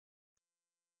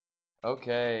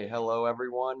Okay, hello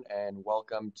everyone, and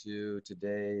welcome to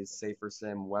today's Safer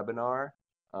Sim webinar.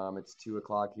 It's 2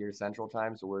 o'clock here Central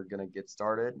Time, so we're going to get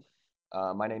started.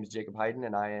 My name is Jacob Hayden,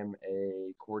 and I am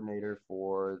a coordinator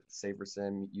for Safer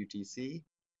Sim UTC.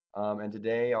 And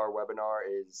today our webinar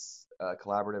is a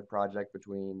collaborative project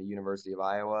between the University of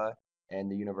Iowa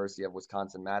and the University of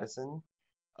Wisconsin-Madison.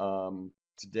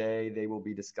 Today they will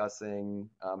be discussing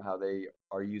how they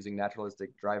are using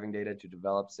naturalistic driving data to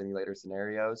develop simulator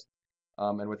scenarios.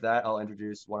 And with that, I'll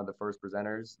introduce one of the first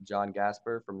presenters, John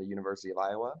Gaspar from the University of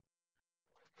Iowa.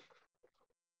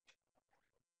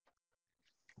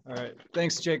 All right,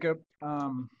 thanks, Jacob.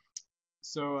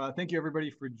 Thank you everybody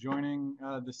for joining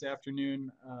this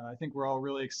afternoon. I think we're all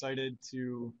really excited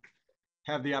to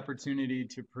have the opportunity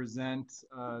to present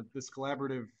this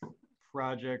collaborative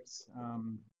project,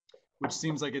 which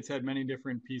seems like it's had many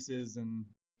different pieces and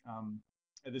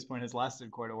at this point has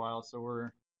lasted quite a while. So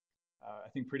we're, I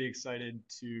think, pretty excited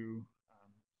to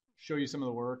show you some of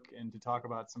the work and to talk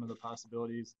about some of the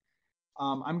possibilities.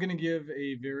 I'm going to give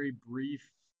a very brief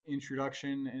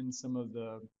introduction and some of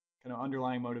the kind of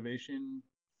underlying motivation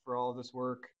for all of this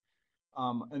work.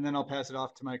 And then I'll pass it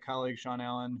off to my colleague,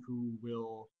 Shawn, who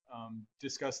will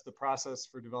discuss the process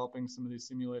for developing some of these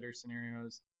simulator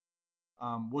scenarios.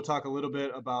 We'll talk a little bit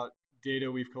about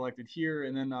data we've collected here,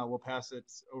 and then we'll pass it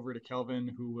over to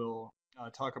Kelvin, who will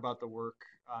talk about the work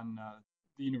on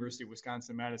the University of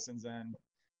Wisconsin-Madison's end.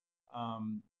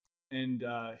 And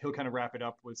he'll kind of wrap it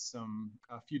up with some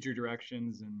future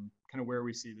directions and kind of where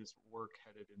we see this work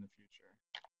headed in the future.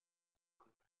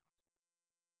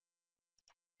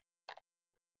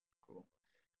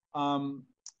 Cool.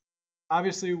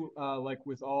 Obviously, like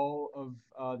with all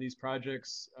of these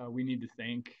projects, we need to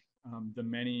thank the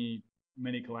many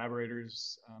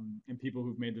collaborators and people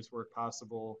who've made this work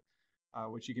possible,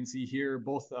 which you can see here,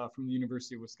 both from the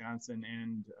University of Wisconsin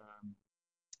and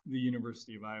the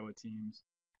University of Iowa teams.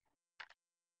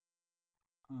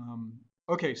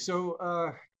 Okay, so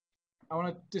I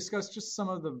want to discuss just some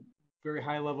of the very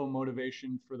high level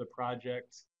motivation for the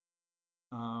project.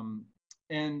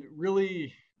 And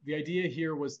really, the idea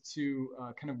here was to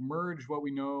kind of merge what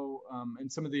we know and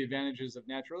some of the advantages of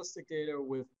naturalistic data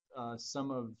with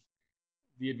some of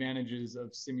the advantages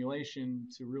of simulation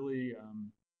to really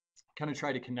kind of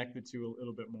try to connect the two a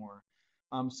little bit more.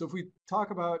 So if we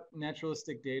talk about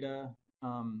naturalistic data,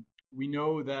 we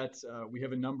know that we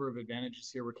have a number of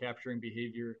advantages here. We're capturing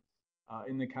behavior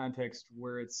in the context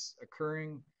where it's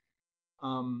occurring.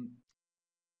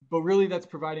 But really that's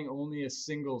providing only a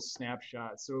single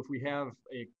snapshot. So if we have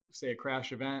say a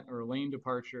crash event or a lane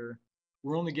departure,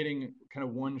 we're only getting kind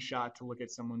of one shot to look at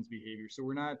someone's behavior. So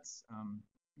we're not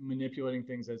manipulating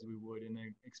things as we would in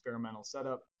an experimental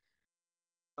setup.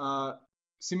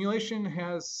 Simulation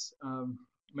has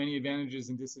many advantages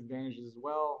and disadvantages as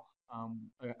well.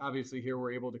 Obviously here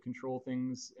we're able to control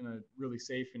things in a really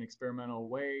safe and experimental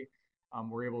way.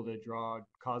 We're able to draw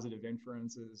causative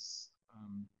inferences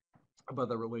about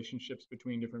the relationships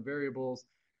between different variables.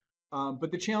 But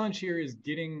the challenge here is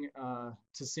getting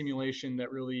to simulation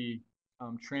that really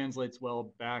translates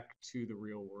well back to the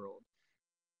real world.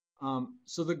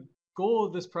 So the goal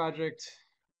of this project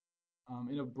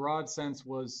in a broad sense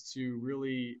was to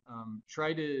really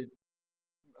try to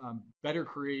better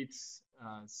create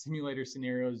simulator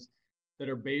scenarios that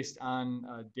are based on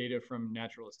data from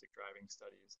naturalistic driving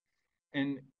studies.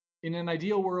 And in an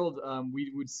ideal world,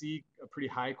 we would see a pretty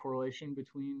high correlation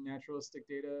between naturalistic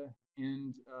data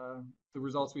and the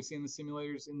results we see in the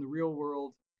simulators. In the real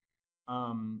world,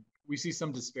 we see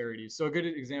some disparities. So a good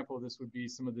example of this would be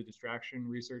some of the distraction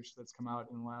research that's come out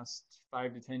in the last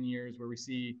 5 to 10 years, where we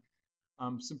see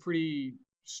some pretty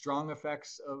strong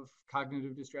effects of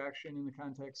cognitive distraction in the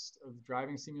context of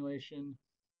driving simulation,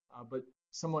 but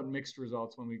somewhat mixed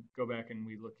results when we go back and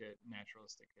we look at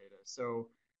naturalistic data. So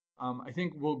I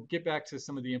think we'll get back to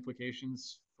some of the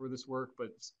implications for this work,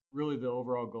 but really the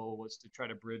overall goal was to try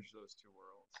to bridge those two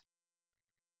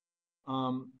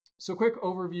worlds. So quick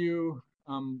overview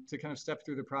to kind of step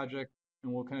through the project,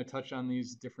 and we'll kind of touch on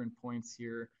these different points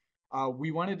here.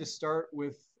 We wanted to start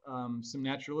with some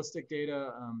naturalistic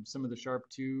data, some of the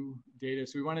SHARP2 data.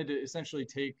 So we wanted to essentially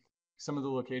take some of the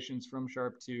locations from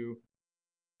SHARP2,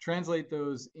 translate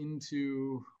those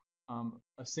into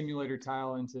a simulator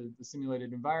tile into the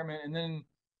simulated environment, and then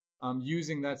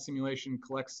using that simulation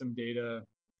collect some data.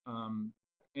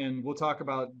 And we'll talk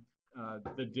about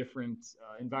the different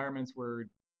environments where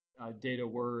data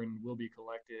were and will be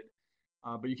collected.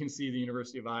 But you can see the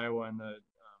University of Iowa and the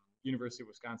University of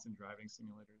Wisconsin driving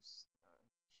simulators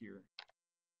here.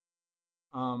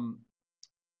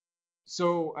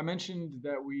 So I mentioned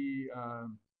that we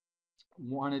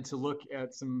wanted to look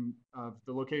at some of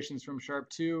the locations from Sharp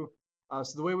 2.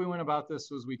 So the way we went about this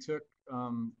was we took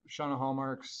Shawn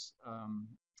Hallmark's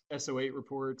SO8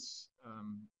 reports,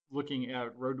 looking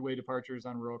at roadway departures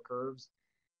on rural curves.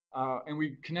 And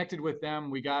we connected with them.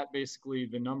 We got basically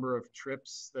the number of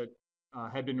trips that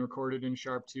had been recorded in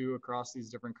Sharp 2 across these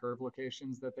different curve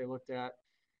locations that they looked at.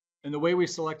 And the way we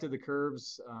selected the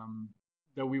curves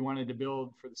that we wanted to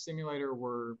build for the simulator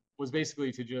was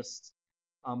basically to just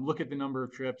look at the number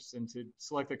of trips and to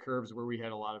select the curves where we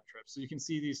had a lot of trips. So you can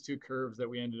see these two curves that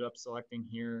we ended up selecting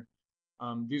here.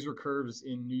 These were curves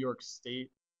in New York State,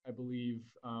 I believe,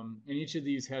 and each of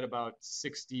these had about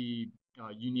 60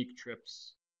 unique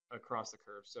trips across the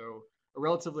curve. So a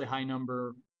relatively high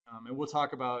number, and we'll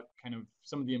talk about kind of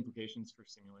some of the implications for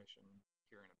simulation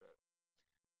here in a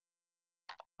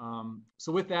bit.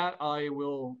 So with that, I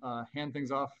will hand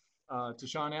things off to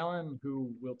Shawn Allen,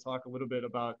 who will talk a little bit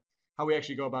about how we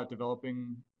actually go about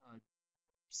developing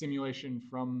simulation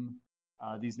from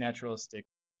these naturalistic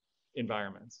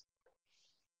environments.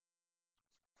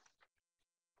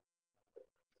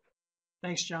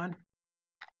 Thanks, John.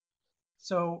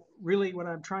 So really what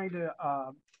I'm trying to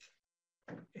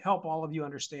help all of you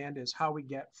understand is how we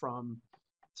get from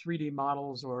 3D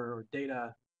models or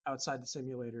data outside the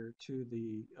simulator to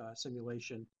the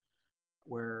simulation,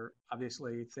 where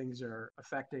obviously things are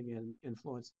affecting and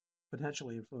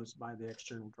potentially influenced by the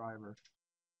external driver.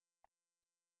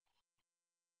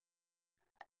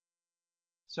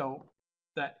 So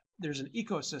that there's an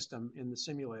ecosystem in the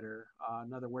simulator.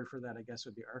 Another word for that, I guess,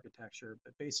 would be architecture.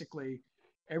 But basically,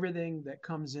 everything that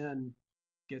comes in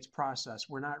gets processed.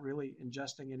 We're not really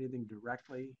ingesting anything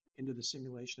directly into the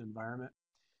simulation environment.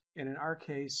 And in our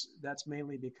case, that's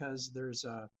mainly because there's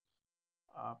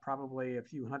probably a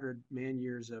few hundred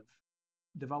man-years of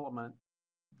development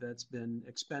that's been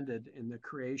expended in the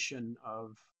creation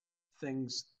of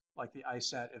things like the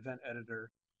ISAT event editor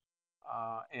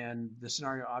and the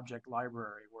scenario object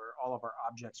library, where all of our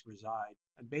objects reside.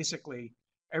 And basically,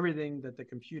 everything that the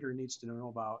computer needs to know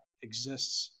about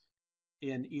exists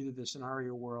in either the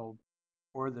scenario world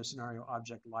or the scenario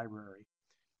object library.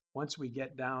 Once we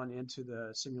get down into the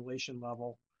simulation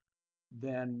level,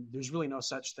 then there's really no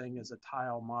such thing as a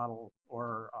tile model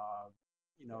or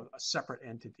a separate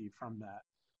entity from that.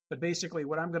 But basically,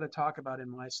 what I'm going to talk about in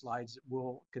my slides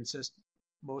will consist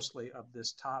mostly of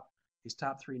these top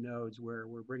 3 nodes, where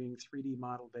we're bringing 3D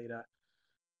model data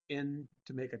in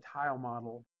to make a tile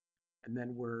model, and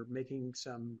then we're making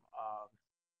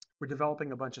we're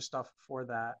developing a bunch of stuff for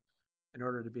that in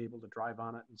order to be able to drive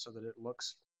on it, and so that it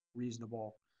looks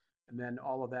reasonable. And then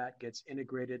all of that gets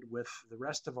integrated with the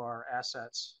rest of our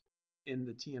assets in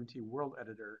the TMT world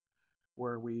editor,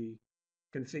 where we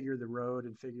configure the road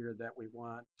and figure that we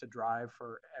want to drive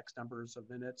for X numbers of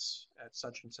minutes at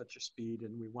such and such a speed,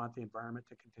 and we want the environment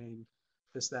to contain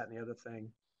this, that, and the other thing.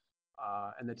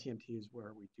 And the TMT is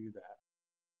where we do that.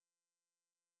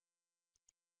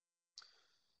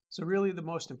 So really the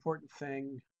most important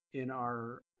thing in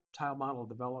our tile model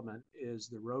development is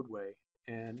the roadway.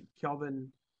 And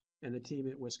Kelvin and the team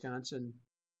at Wisconsin,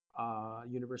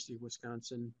 University of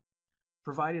Wisconsin,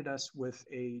 provided us with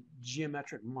a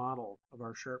geometric model of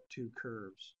our Sharp 2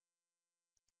 curves.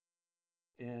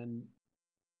 And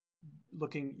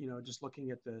just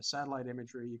looking at the satellite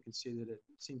imagery, you can see that it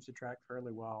seems to track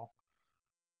fairly well.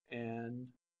 And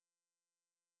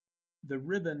the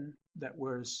ribbon that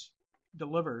was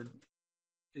delivered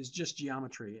is just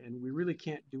geometry, and we really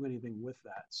can't do anything with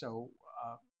that. So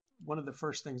one of the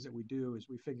first things that we do is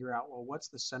we figure out, well, what's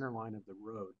the center line of the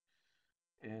road?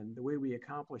 And the way we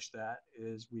accomplish that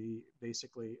is we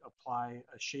basically apply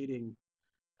a shading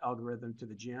algorithm to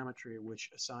the geometry, which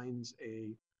assigns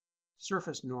a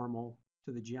surface normal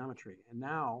to the geometry. And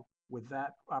now with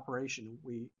that operation,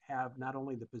 we have not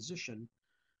only the position,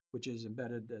 which is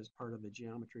embedded as part of the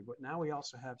geometry, but now we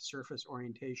also have surface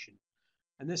orientation.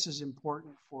 And this is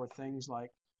important for things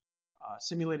like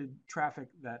simulated traffic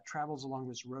that travels along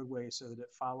this roadway so that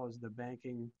it follows the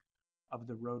banking of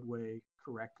the roadway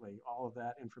correctly. All of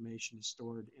that information is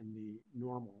stored in the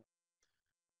normal.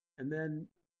 And then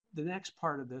the next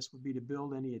part of this would be to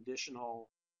build any additional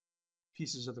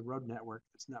pieces of the road network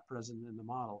that's not present in the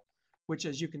model, which,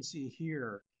 as you can see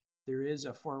here, there is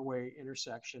a 4-way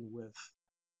intersection with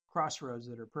crossroads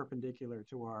that are perpendicular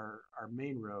to our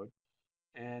main road.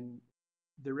 And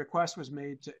the request was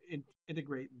made to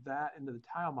integrate that into the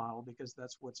tile model because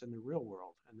that's what's in the real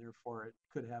world, and therefore it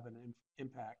could have an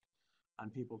impact on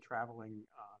people traveling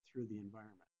through the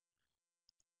environment.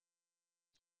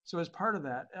 So as part of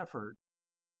that effort,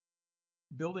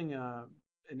 building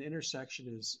an intersection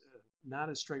is not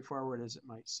as straightforward as it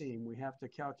might seem. We have to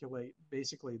calculate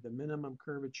basically the minimum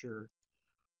curvature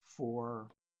for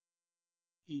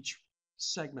each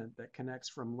segment that connects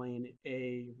from lane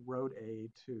A, road A,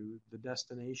 to the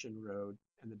destination road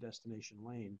and the destination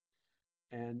lane.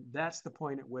 And that's the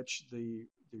point at which the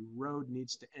road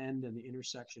needs to end and the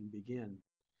intersection begin.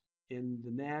 In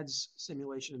the NADS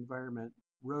simulation environment,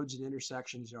 roads and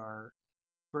intersections are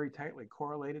very tightly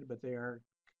correlated, but they are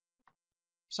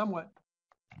somewhat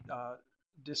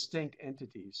distinct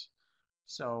entities.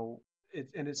 So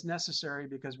it's necessary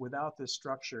because without this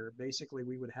structure, basically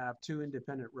we would have two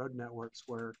independent road networks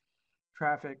where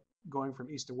traffic going from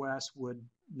east to west would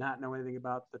not know anything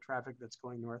about the traffic that's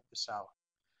going north to south.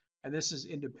 And this is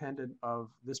independent of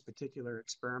this particular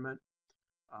experiment.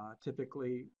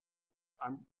 Typically,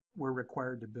 we're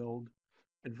required to build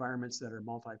environments that are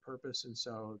multi-purpose, and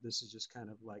so this is just kind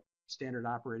of like standard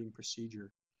operating procedure.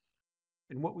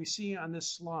 And what we see on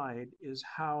this slide is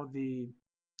how the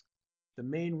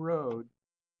main road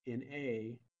in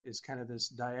A is kind of this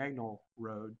diagonal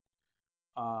road,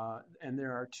 and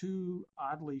there are two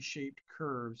oddly shaped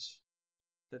curves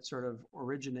that sort of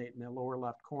originate in the lower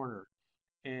left corner.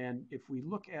 And if we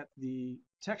look at the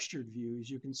textured views,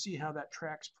 you can see how that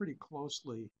tracks pretty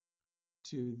closely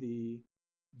to the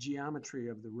geometry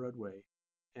of the roadway.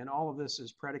 And all of this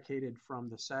is predicated from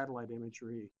the satellite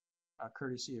imagery,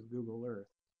 courtesy of Google Earth.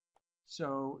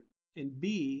 So in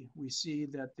B, we see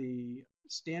that the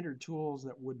standard tools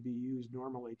that would be used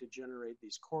normally to generate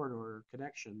these corridor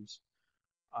connections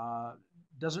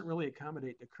doesn't really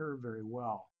accommodate the curve very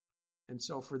well. And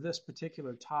so for this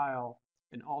particular tile,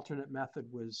 an alternate method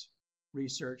was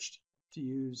researched to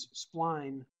use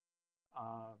splines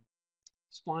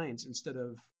instead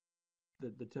of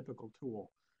the typical tool.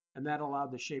 And that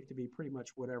allowed the shape to be pretty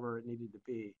much whatever it needed to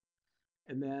be.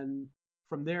 And then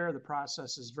from there, the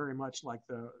process is very much like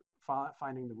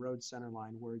finding the road center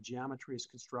line, where geometry is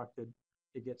constructed,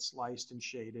 it gets sliced and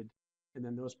shaded, and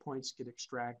then those points get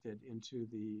extracted into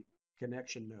the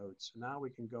connection nodes. So now we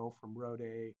can go from road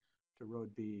A to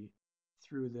road B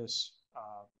through this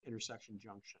intersection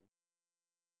junction.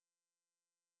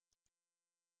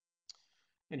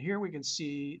 And here we can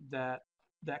see that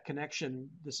connection,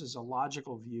 this is a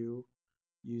logical view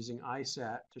using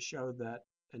ISAT to show that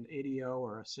an ADO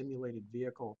or a simulated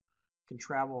vehicle can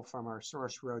travel from our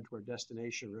source road to our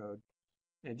destination road.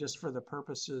 And just for the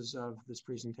purposes of this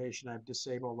presentation, I've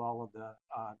disabled all of the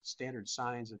standard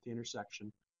signs at the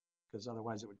intersection, because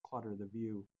otherwise it would clutter the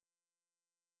view.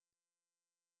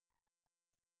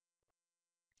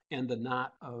 And the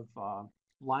knot of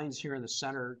lines here in the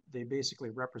center, they basically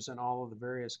represent all of the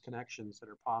various connections that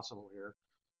are possible here.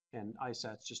 And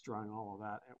ISAT's just drawing all of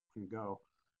that at one go.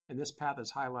 And this path is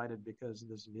highlighted because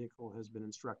this vehicle has been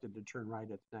instructed to turn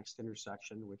right at the next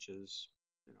intersection, which is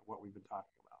what we've been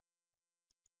talking about.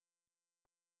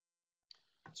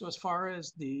 So as far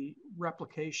as the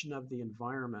replication of the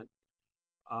environment,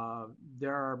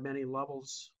 there are many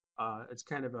levels. It's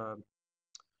kind of a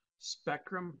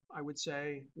spectrum, I would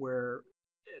say, where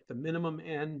at the minimum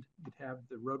end, you'd have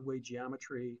the roadway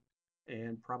geometry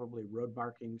and probably road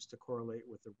markings to correlate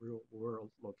with the real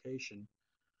world location.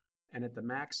 And at the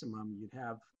maximum, you'd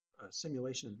have a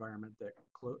simulation environment that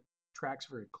tracks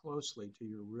very closely to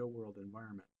your real world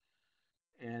environment.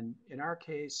 And in our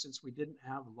case, since we didn't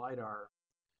have LiDAR,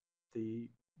 the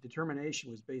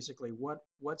determination was basically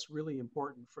what's really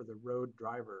important for the road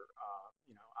driver.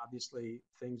 Obviously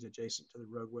things adjacent to the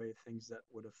roadway, things that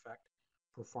would affect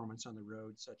performance on the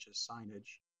road, such as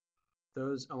signage.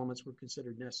 Those elements were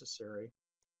considered necessary.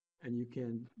 And you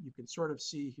can sort of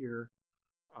see here,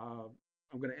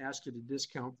 I'm going to ask you to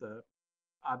discount the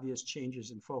obvious changes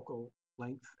in focal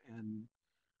length and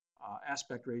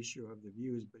aspect ratio of the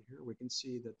views, but here we can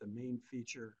see that the main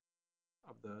feature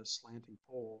of the slanting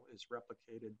pole is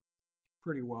replicated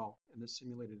pretty well in the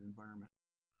simulated environment.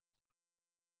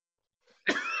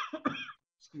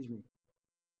 Excuse me.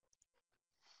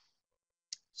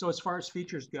 So as far as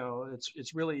features go,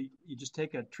 it's really, you just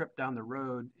take a trip down the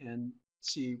road and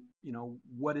see,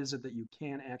 what is it that you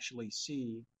can actually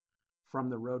see from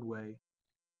the roadway.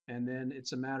 And then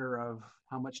it's a matter of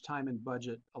how much time and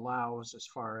budget allows as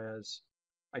far as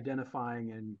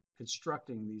identifying and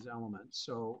constructing these elements.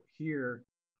 So here,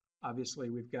 obviously,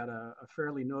 we've got a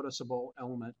fairly noticeable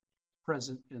element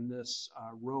present in this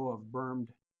row of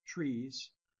bermed trees.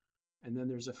 And then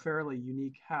there's a fairly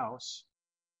unique house.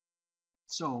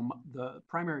 So the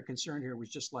primary concern here was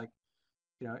just like,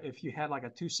 if you had like a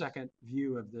 2-second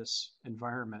view of this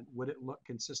environment, would it look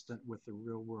consistent with the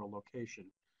real world location?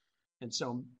 And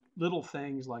so little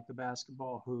things like the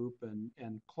basketball hoop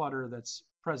and clutter that's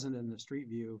present in the street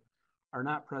view are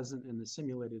not present in the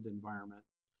simulated environment,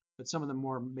 but some of the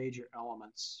more major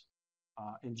elements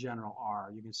in general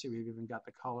are. You can see we've even got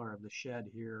the color of the shed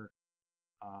here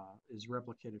is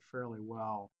replicated fairly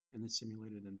well in the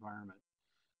simulated environment.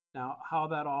 Now, how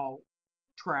that all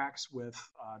tracks with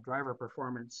driver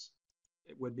performance,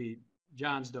 it would be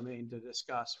John's domain to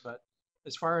discuss, but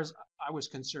as far as I was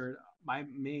concerned, my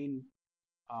main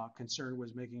concern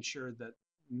was making sure that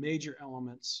major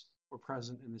elements were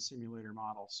present in the simulator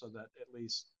model so that at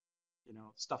least, you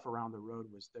know, stuff around the road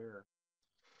was there.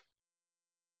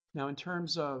 Now, in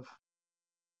terms of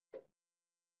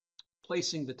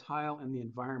placing the tile in the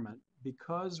environment,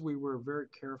 because we were very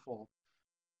careful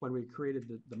when we created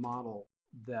the model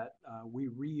that we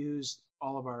reused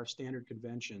all of our standard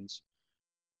conventions,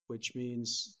 which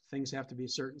means things have to be a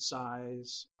certain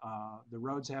size, the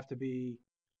roads have to be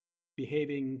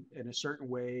behaving in a certain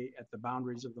way at the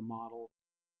boundaries of the model,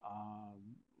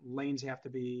 lanes have to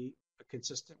be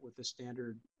consistent with the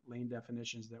standard lane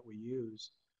definitions that we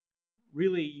use.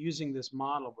 Really using this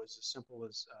model was as simple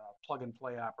as a plug and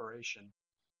play operation.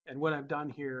 And what I've done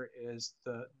here is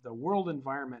the world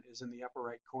environment is in the upper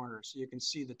right corner. So you can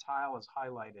see the tile is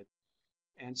highlighted.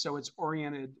 And so it's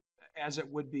oriented as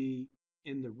it would be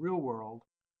in the real world,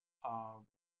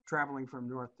 traveling from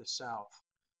north to south.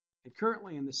 And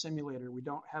currently in the simulator, we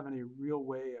don't have any real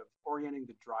way of orienting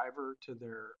the driver to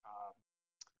their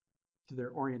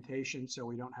orientation. So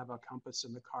we don't have a compass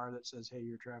in the car that says, hey,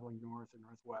 you're traveling north or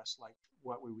northwest, like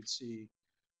what we would see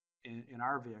in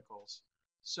our vehicles.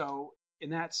 So in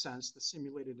that sense, the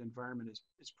simulated environment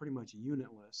is pretty much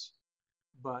unitless,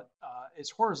 but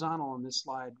it's horizontal on this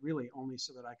slide really only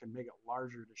so that I can make it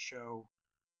larger to show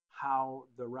how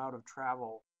the route of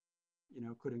travel, you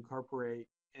know, could incorporate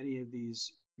any of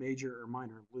these major or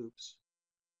minor loops,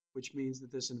 which means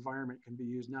that this environment can be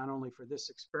used not only for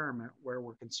this experiment where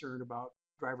we're concerned about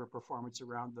driver performance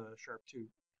around the sharp two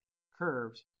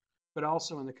curves, but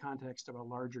also in the context of a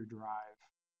larger drive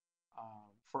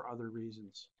for other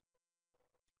reasons.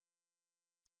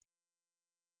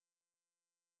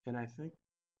 And I think,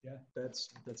 yeah, that's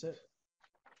it.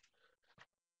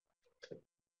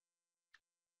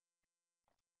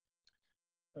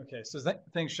 Okay, so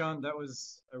thanks, Shawn. That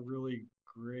was a really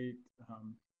great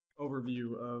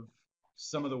overview of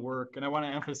some of the work, and I want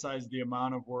to emphasize the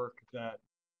amount of work that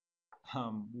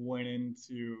went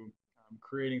into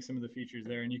creating some of the features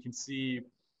there. And you can see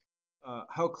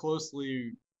how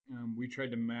closely we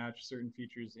tried to match certain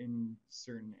features in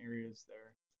certain areas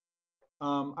there.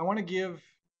 I want to give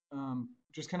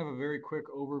just kind of a very quick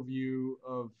overview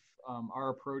of our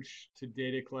approach to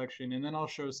data collection, and then I'll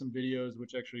show some videos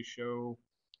which actually show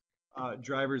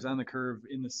drivers on the curve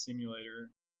in the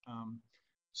simulator.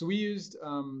 So we used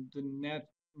the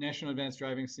National Advanced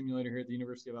Driving Simulator here at the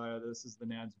University of Iowa. This is the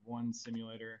NADS-1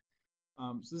 simulator.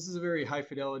 So this is a very high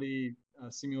fidelity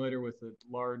simulator with a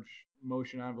large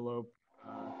motion envelope,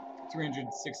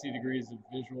 360 degrees of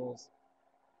visuals.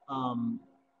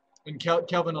 And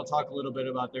Kelvin will talk a little bit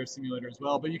about their simulator as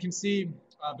well. But you can see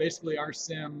basically our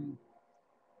sim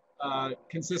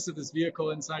consists of this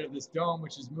vehicle inside of this dome,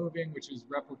 which is moving, which is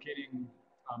replicating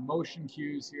motion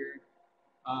cues here.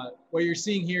 What you're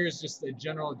seeing here is just a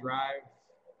general drive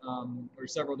or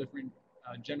several different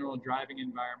general driving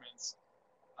environments.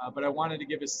 But I wanted to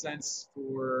give a sense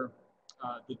for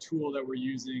the tool that we're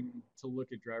using to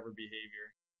look at driver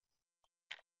behavior.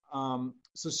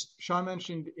 So Shawn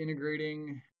mentioned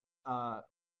integrating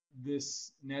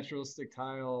this naturalistic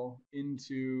tile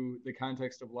into the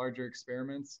context of larger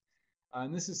experiments.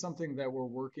 And this is something that we're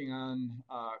working on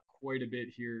quite a bit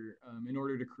here in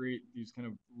order to create these kind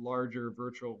of larger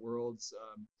virtual worlds,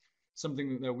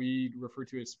 something that we refer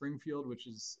to as Springfield, which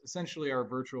is essentially our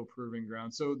virtual proving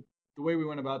ground. So the way we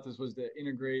went about this was to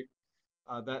integrate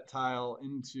that tile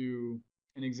into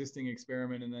an existing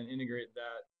experiment and then integrate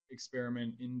that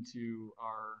experiment into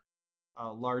our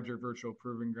larger virtual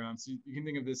proving ground. So you can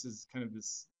think of this as kind of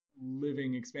this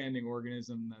living, expanding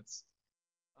organism that's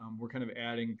we're kind of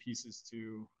adding pieces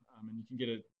to, and you can get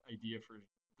an idea for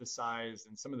the size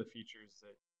and some of the features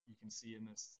that you can see in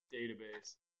this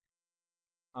database.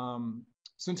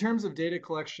 So in terms of data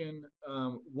collection,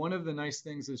 one of the nice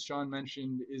things, as Shawn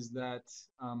mentioned, is that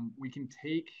we can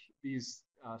take these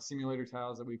simulator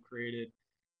tiles that we've created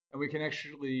and we can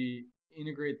actually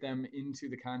integrate them into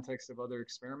the context of other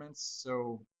experiments.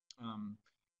 So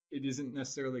it isn't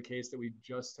necessarily the case that we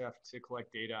just have to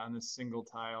collect data on this single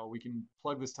tile. We can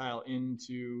plug this tile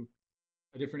into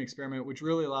a different experiment, which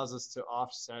really allows us to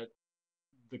offset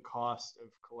the cost of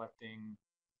collecting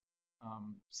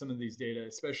some of these data,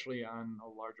 especially on a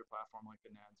larger platform like the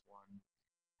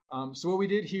NADS-1. So what we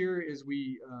did here is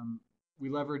we we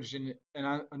leveraged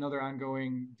another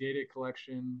ongoing data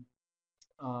collection,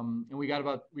 and we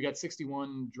got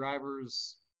 61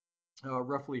 drivers,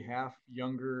 roughly half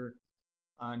younger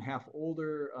and half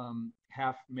older,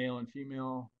 half male and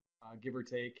female, give or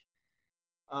take.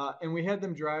 And we had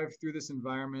them drive through this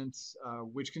environment,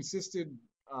 which consisted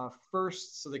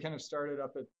first, so they kind of started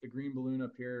up at the green balloon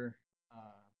up here.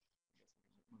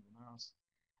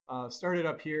 Started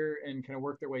up here and kind of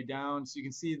worked their way down. So you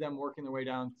can see them working their way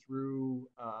down through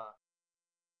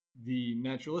the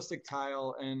naturalistic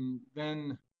tile. And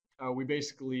then we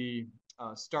basically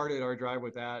started our drive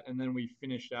with that. And then we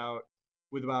finished out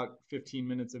with about 15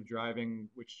 minutes of driving,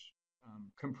 which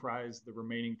comprised the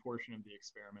remaining portion of the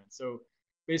experiment. So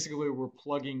basically, we're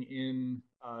plugging in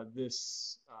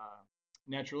this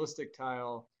naturalistic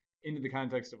tile into the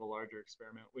context of a larger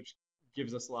experiment, which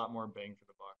gives us a lot more bang for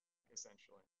the buck, essentially.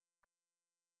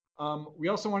 We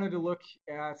also wanted to look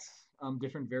at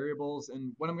different variables,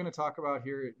 and what I'm going to talk about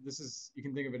here, you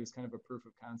can think of it as kind of a proof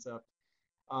of concept.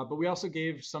 But we also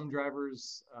gave some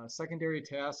drivers secondary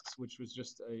tasks, which was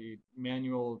just a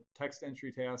manual text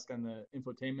entry task on the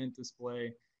infotainment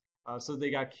display. So they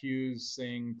got cues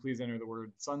saying, please enter the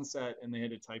word sunset, and they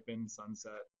had to type in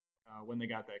sunset when they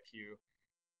got that cue.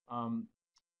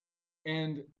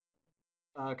 And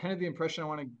kind of the impression I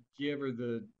want to give, or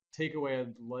the takeaway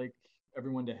I'd like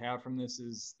everyone to have from this,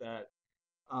 is that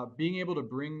being able to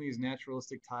bring these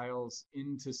naturalistic tiles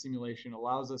into simulation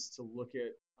allows us to look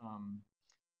at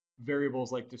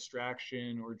variables like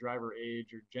distraction or driver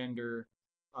age or gender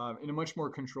in a much more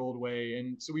controlled way.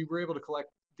 And so we were able to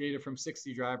collect data from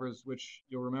 60 drivers, which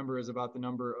you'll remember is about the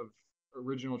number of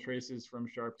original traces from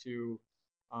Sharp 2,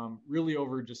 really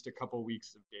over just a couple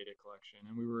weeks of data collection.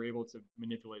 And we were able to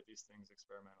manipulate these things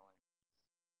experimentally.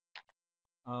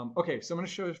 Okay, so I'm going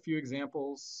to show a few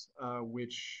examples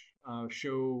which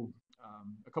show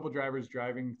a couple drivers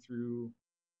driving through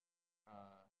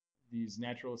these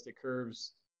naturalistic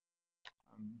curves.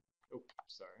 Oh,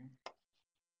 sorry.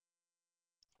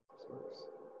 This works.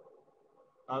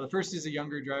 The first is a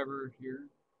younger driver here.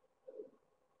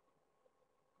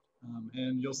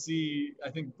 And you'll see, I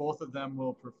think both of them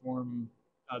will perform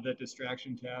that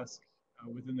distraction task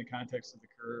within the context of the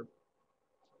curve.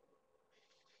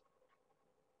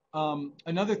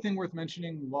 Another thing worth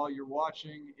mentioning while you're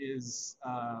watching is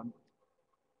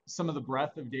some of the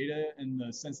breadth of data and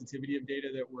the sensitivity of data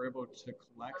that we're able to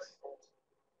collect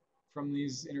from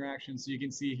these interactions. So you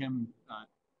can see him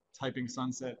typing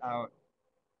sunset out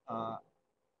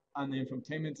on the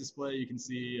infotainment display. You can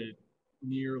see a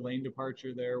near lane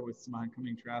departure there with some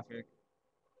oncoming traffic.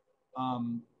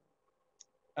 I'll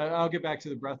get back to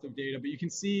the breadth of data, but you can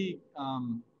see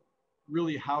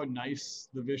really how nice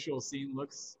the visual scene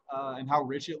looks and how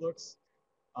rich it looks.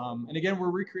 And again,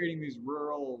 we're recreating these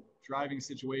rural driving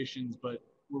situations, but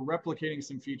we're replicating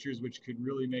some features which could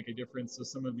really make a difference. So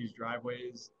some of these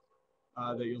driveways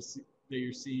that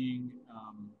you're seeing,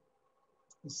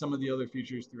 some of the other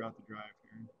features throughout the drive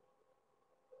here.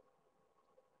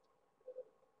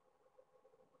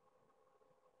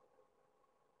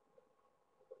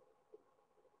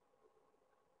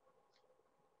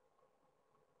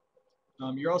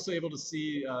 You're also able to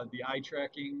see the eye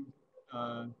tracking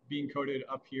being coded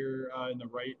up here in the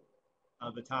right,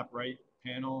 the top right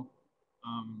panel,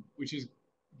 which is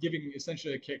giving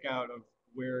essentially a kick out of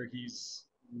where he's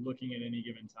looking at any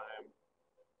given time.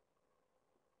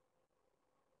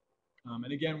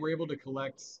 And again, we're able to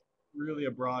collect really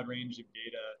a broad range of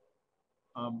data,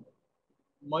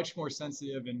 much more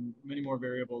sensitive and many more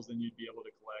variables than you'd be able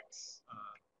to collect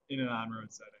in an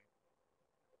on-road setting.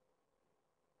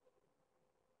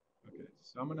 Okay,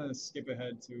 so I'm going to skip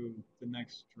ahead to the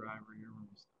next driver here.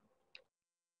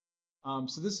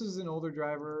 So this is an older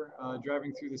driver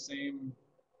driving through the same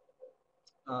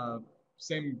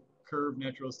curved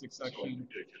naturalistic section. So in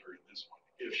particular, in this one,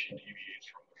 if she deviates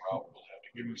from the route, we'll have to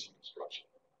give her some instruction.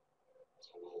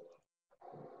 So we'll.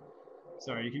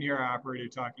 Sorry, you can hear our operator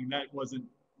talking. That wasn't,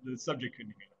 the subject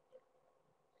couldn't hear that.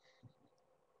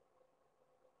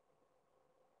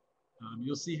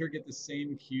 You'll see her get the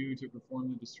same cue to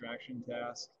perform the distraction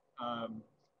task.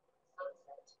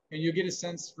 And you'll get a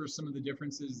sense for some of the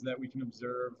differences that we can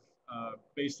observe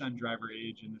based on driver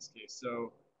age in this case.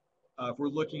 So if we're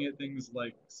looking at things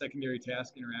like secondary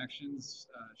task interactions,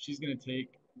 she's going to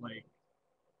take like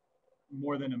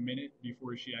more than a minute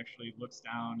before she actually looks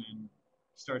down and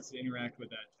starts to interact with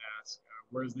that task.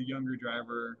 Whereas the younger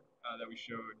driver that we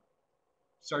showed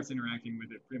starts interacting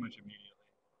with it pretty much immediately.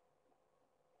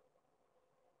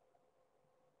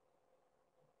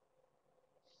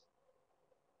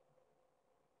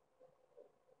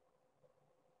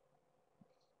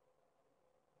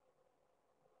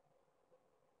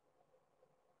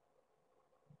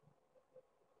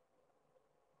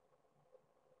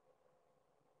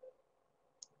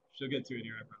 She'll get to it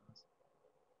here, I promise.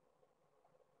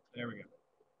 There we go.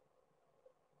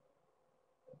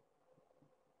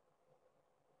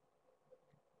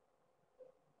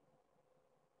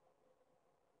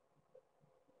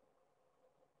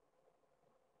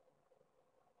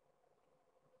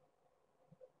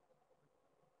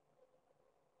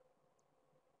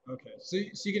 Okay, so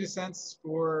you get a sense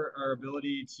for our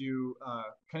ability to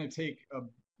kind of take a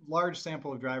large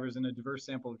sample of drivers and a diverse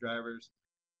sample of drivers,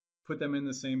 put them in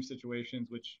the same situations,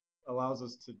 which allows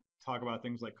us to talk about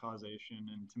things like causation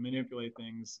and to manipulate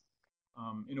things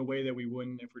in a way that we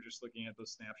wouldn't if we're just looking at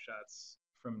those snapshots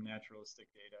from naturalistic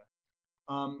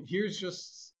data. Here's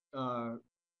just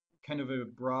kind of a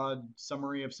broad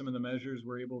summary of some of the measures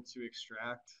we're able to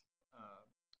extract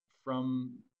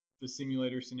from the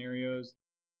simulator scenarios.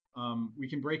 We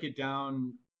can break it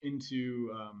down into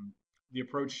the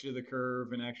approach to the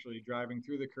curve and actually driving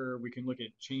through the curve. We can look at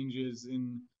changes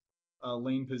in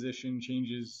lane position,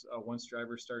 changes once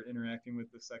drivers start interacting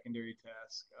with the secondary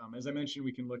task. As I mentioned,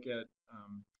 we can look at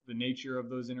the nature of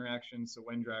those interactions. So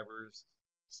when drivers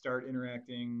start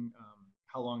interacting,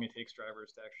 how long it takes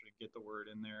drivers to actually get the word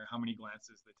in there, how many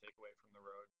glances they take away from the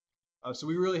road. So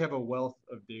we really have a wealth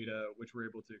of data which we're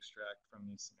able to extract from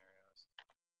these scenarios.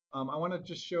 I want to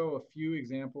just show a few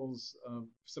examples of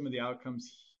some of the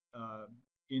outcomes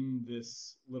in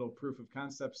this little proof of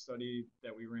concept study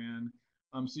that we ran.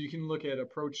 So you can look at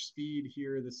approach speed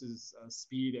here. This is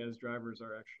speed as drivers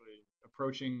are actually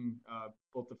approaching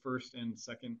both the first and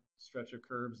second stretch of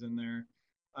curves in there.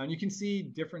 And you can see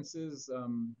differences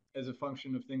as a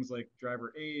function of things like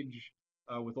driver age.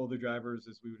 With older drivers,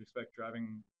 as we would expect,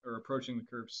 driving or approaching the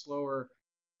curve slower.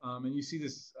 And you see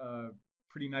this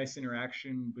pretty nice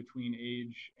interaction between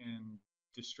age and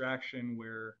distraction,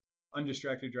 where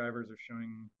undistracted drivers are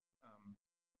showing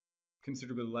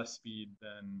considerably less speed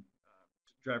than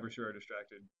drivers who are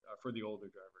distracted for the older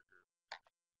driver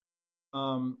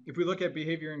group. If we look at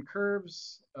behavior in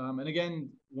curves, and again,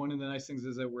 one of the nice things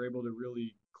is that we're able to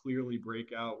really clearly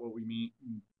break out what we mean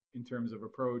in terms of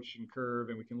approach and curve,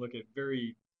 and we can look at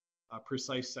very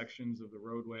precise sections of the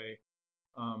roadway.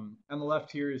 On the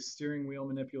left here is steering wheel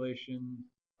manipulation,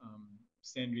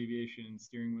 standard deviation,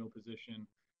 steering wheel position.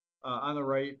 On the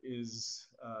right is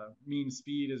mean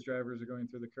speed as drivers are going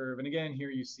through the curve. And again,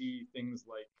 here you see things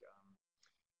like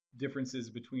differences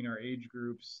between our age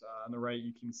groups. On the right,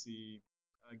 you can see,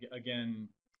 again,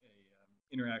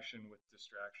 a interaction with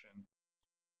distraction.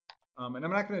 And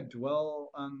I'm not going to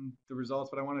dwell on the results,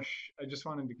 but I just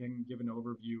wanted to give an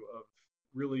overview of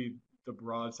really the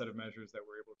broad set of measures that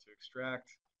we're able to extract.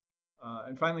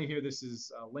 And finally here, this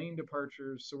is lane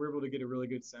departures. So we're able to get a really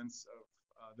good sense of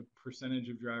the percentage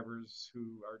of drivers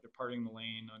who are departing the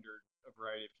lane under a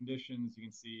variety of conditions. You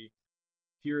can see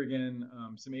here again,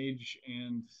 some age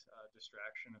and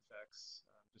distraction effects.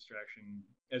 Distraction,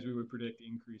 as we would predict,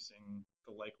 increasing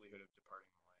the likelihood of departing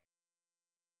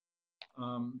the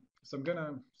lane. So I'm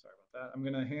gonna, sorry about that. I'm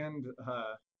gonna hand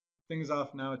things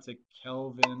off now to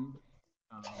Kelvin.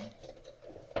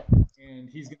 And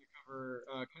he's going to cover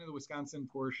kind of the Wisconsin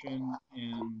portion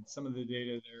and some of the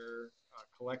data they're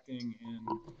collecting,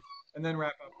 and then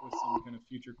wrap up with some kind of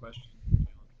future questions and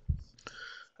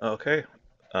challenges.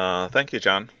 Okay. Thank you,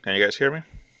 John. Can you guys hear me?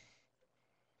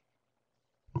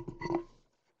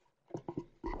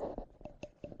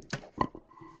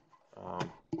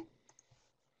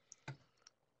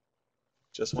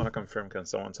 Just want to confirm, can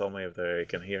someone tell me if they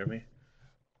can hear me?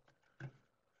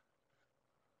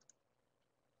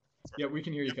 Yeah, we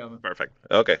can hear you, Kelvin. Perfect.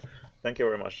 Okay. Thank you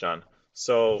very much, John.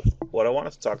 So what I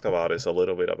wanted to talk about is a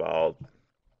little bit about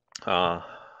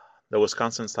the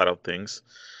Wisconsin side of things.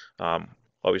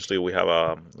 Obviously, we have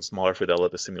a smaller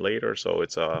fidelity simulator, so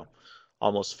it's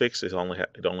almost fixed. It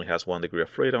only has 1 degree of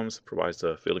freedoms, provides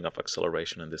the feeling of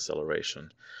acceleration and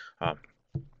deceleration.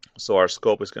 So our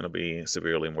scope is going to be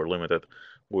severely more limited.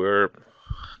 We're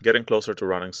getting closer to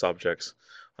running subjects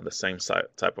on the same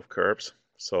type of curves.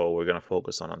 So we're going to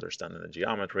focus on understanding the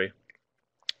geometry.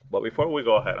 But before we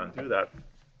go ahead and do that,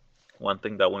 one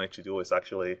thing that we need to do is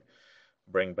actually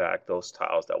bring back those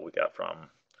tiles that we got from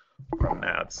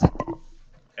Nats.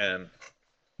 And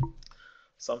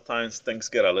sometimes things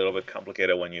get a little bit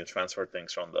complicated when you transfer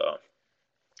things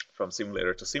from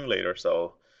simulator to simulator.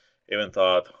 So even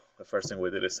thought the first thing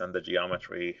we did is send the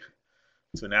geometry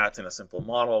to Nats in a simple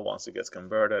model. Once it gets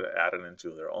converted, add it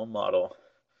into their own model.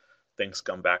 Things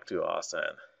come back to us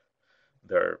and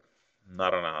they're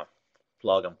not on a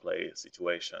plug and play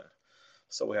situation.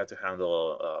 So we had to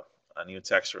handle a new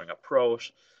texturing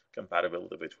approach,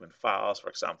 compatibility between files. For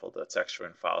example, the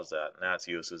texturing files that NATS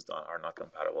uses are not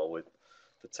compatible with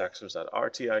the textures that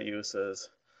RTI uses.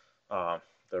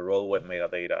 the roadway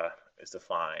metadata is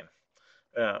defined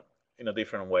uh, in a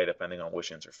different way depending on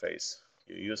which interface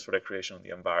you use for the creation of the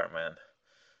environment.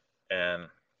 And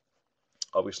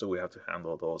obviously we have to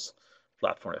handle those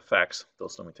platform effects,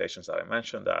 those limitations that I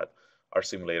mentioned, that our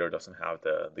simulator doesn't have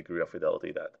the degree of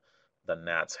fidelity that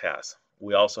NATS has.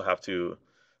 We also have to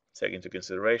take into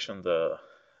consideration the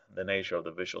nature of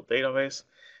the visual database.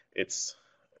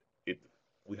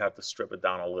 We have to strip it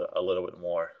down a little bit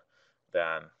more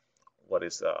than what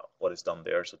is done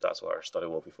there. So that's why our study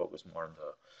will be focused more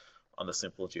on the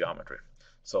simple geometry.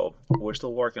 So we're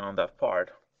still working on that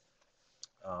part.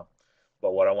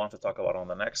 But what I want to talk about on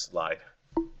the next slide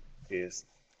is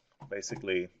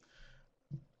basically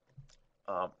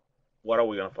what are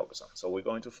we going to focus on? So we're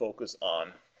going to focus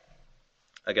on,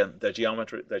 again, the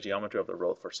geometry of the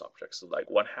road for subjects. So like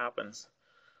what happens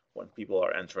when people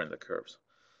are entering the curves.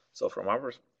 So from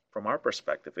our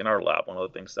perspective in our lab, one of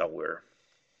the things that we're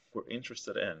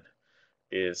interested in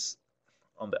is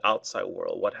on the outside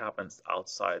world. What happens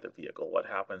outside the vehicle? What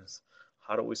happens?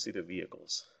 How do we see the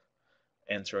vehicles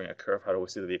entering a curve? How do we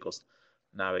see the vehicles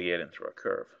navigating through a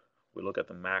curve? We look at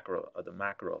the macro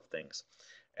of things,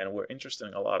 and we're interested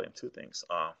in a lot in two things: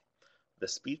 the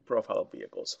speed profile of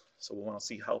vehicles. So we want to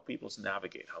see how people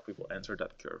navigate, how people enter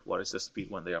that curve. What is the speed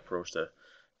when they approach the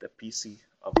PC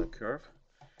of the curve,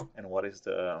 and what is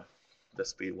the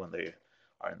speed when they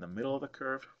are in the middle of the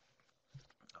curve?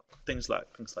 Things like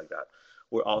that.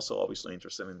 We're also obviously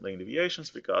interested in lane deviations,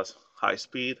 because high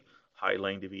speed, high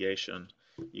lane deviation,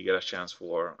 you get a chance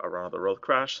for a run of the road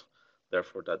crash.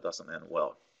 Therefore, that doesn't end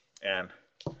well. And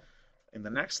in the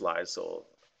next slide, so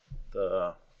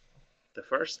the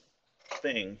first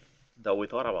thing that we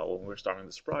thought about when we were starting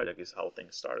this project is how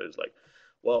things started. It's like,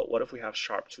 well, what if we have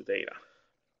sharp 2 data?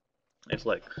 It's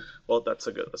like, well, that's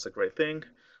a great thing.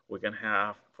 We can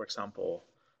have, for example,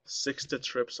 60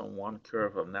 trips on one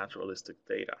curve of naturalistic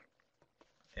data.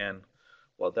 And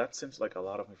while that seems like a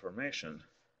lot of information,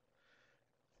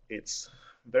 it's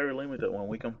very limited when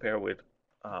we compare with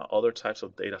other types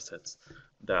of data sets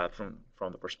that from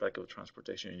the perspective of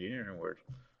transportation engineering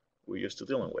we're used to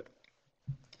dealing with.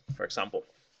 For example,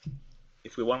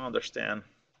 if we want to understand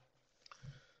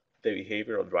the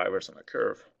behavior of drivers on a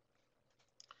curve,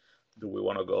 do we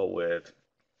want to go with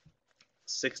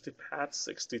 60 paths,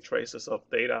 60 traces of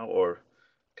data, or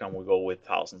can we go with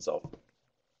thousands of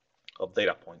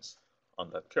data points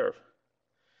on that curve?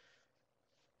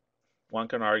 One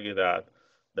can argue that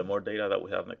the more data that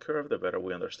we have in the curve, the better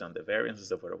we understand the variances,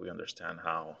 the better we understand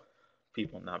how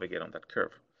people navigate on that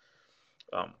curve.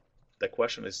 The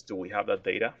question is, do we have that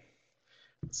data?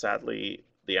 Sadly,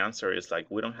 the answer is like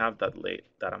we don't have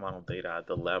that amount of data at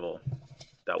the level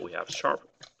that we have sharp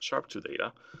 2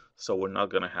 data. So we're not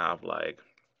going to have like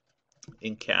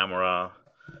in-camera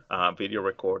video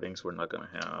recordings. We're not going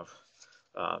to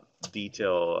have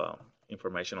detailed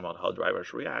information about how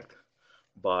drivers react.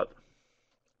 But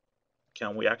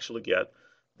can we actually get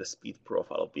the speed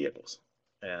profile of vehicles?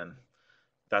 And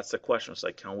that's the question. It's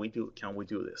like, can we do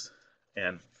this?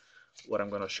 And what I'm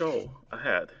going to show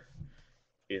ahead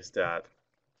is that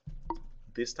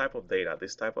this type of data,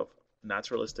 this type of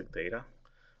naturalistic data,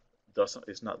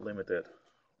 is not limited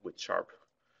with sharp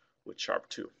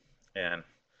 2. And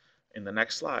in the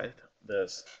next slide,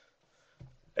 this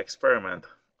experiment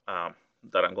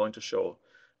that I'm going to show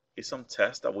is some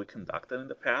tests that we conducted in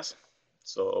the past.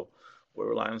 So we're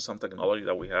relying on some technology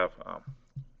that we have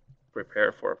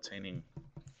prepared for obtaining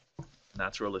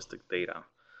naturalistic data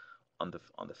on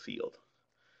the field.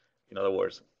 In other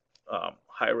words,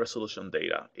 high resolution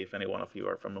data. If any one of you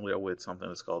are familiar with something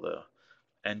that's called the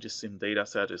NGSIM data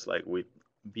set, is like with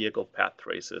vehicle path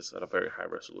traces at a very high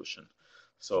resolution.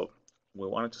 So we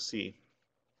wanted to see,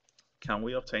 can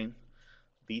we obtain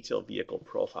detailed vehicle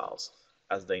profiles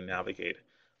as they navigate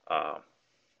a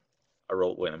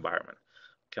roadway environment?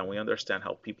 Can we understand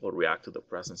how people react to the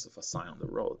presence of a sign on the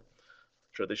road?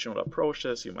 Traditional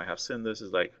approaches, you might have seen this,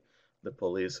 is like the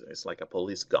police, it's like a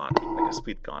police gun, like a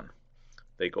speed gun.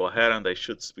 They go ahead and they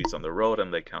shoot speeds on the road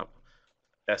and they kind of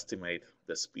estimate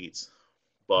the speeds.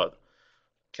 But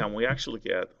can we actually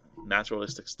get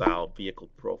naturalistic style vehicle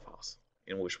profiles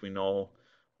in which we know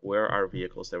where are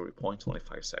vehicles every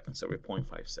 0.25 seconds, every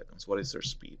 0.5 seconds, what is their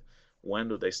speed? When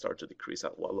do they start to decrease?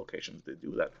 At what locations do they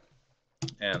do that?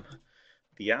 And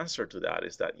the answer to that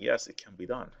is that yes, it can be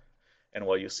done. And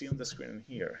what you see on the screen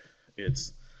here,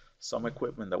 it's some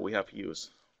equipment that we have used,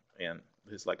 and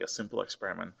it's like a simple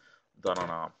experiment done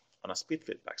on a speed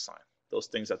feedback sign. Those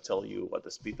things that tell you what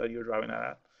the speed that you're driving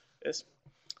at is.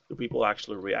 Do people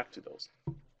actually react to those?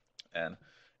 And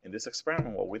in this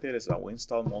experiment, what we did is that we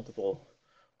installed multiple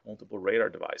radar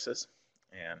devices,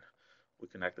 and We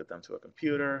connected them to a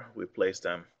computer. We placed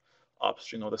them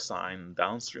upstream of the sign,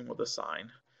 downstream of the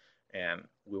sign, and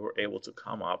we were able to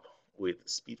come up with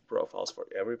speed profiles for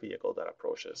every vehicle that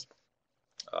approaches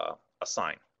a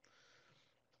sign.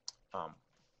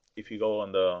 If you go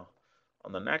on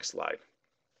the next slide,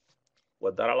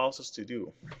 what that allows us to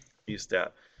do is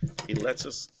that it lets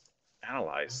us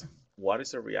analyze what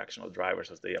is the reaction of drivers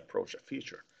as they approach a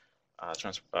feature,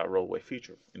 roadway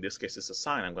feature. In this case, it's a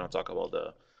sign. I'm going to talk about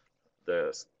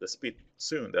the speed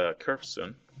soon, the curve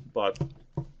soon. But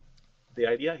the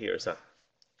idea here is that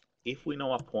if we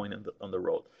know a point on the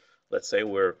road, let's say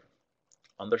we're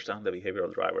understanding the behavior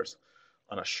of drivers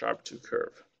on a sharp to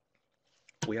curve,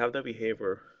 we have the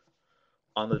behavior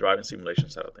on the driving simulation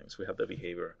side of things. We have the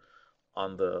behavior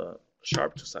on the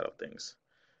sharp to side of things.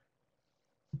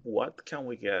 What can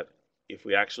we get if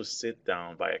we actually sit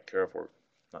down by a curve, or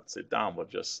not sit down, but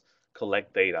just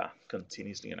collect data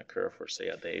continuously in a curve for say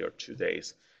a day or 2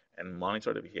 days and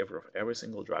monitor the behavior of every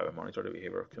single driver, monitor the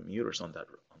behavior of commuters on that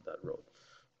road,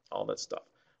 all that stuff.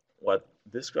 What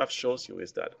this graph shows you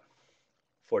is that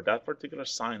for that particular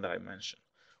sign that I mentioned,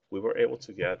 we were able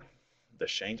to get the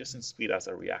changes in speed as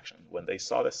a reaction. When they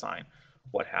saw the sign,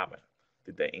 what happened?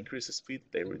 Did they increase the speed?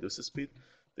 Did they reduce the speed?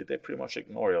 Did they pretty much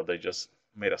ignore it, or they just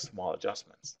made a small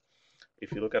adjustments?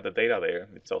 If you look at the data there,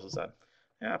 it tells us that,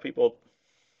 yeah, people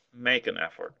make an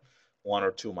effort, 1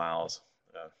 or 2 miles.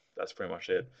 That's pretty much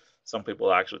it. Some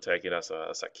people actually take it as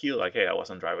a cue, like, hey, I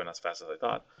wasn't driving as fast as I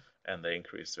thought, and they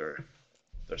increase their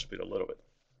speed a little bit.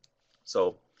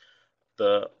 So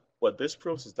what this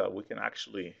proves is that we can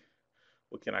actually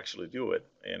do it.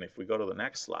 And if we go to the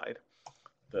next slide,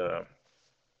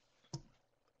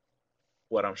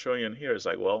 what I'm showing you in here is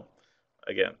like, well,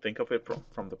 again, think of it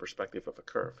from the perspective of a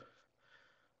curve.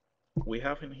 We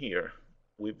have in here,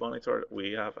 we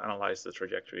have analyzed the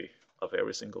trajectory of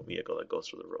every single vehicle that goes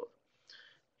through the road.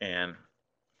 And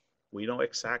we know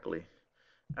exactly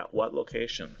at what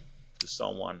location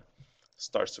someone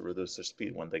starts to reduce their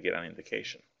speed when they get an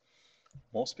indication.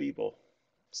 Most people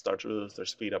start to reduce their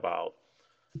speed about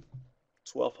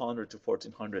 1,200 to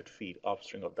 1,400 feet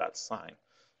upstream of that sign.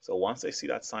 So once they see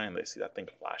that sign, they see that thing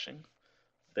flashing,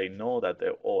 they know that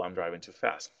I'm driving too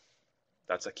fast.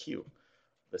 That's a cue.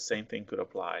 The same thing could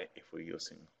apply if we're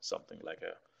using something like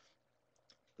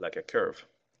a curve.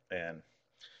 And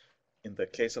in the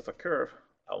case of a curve,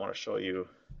 I want to show you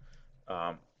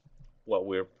what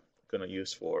we're going to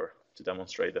use to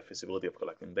demonstrate the feasibility of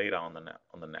collecting data on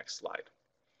the next slide.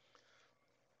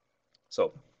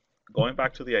 So going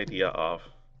back to the idea of,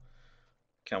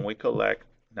 can we collect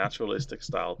naturalistic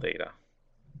style data,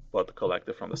 but collect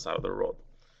it from the side of the road?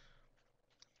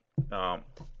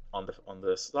 On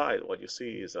the slide, what you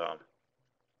see is a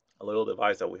little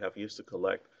device that we have used to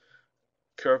collect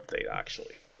curve data,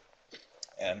 actually.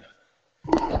 And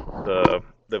the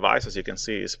device, as you can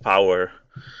see, is powered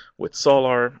with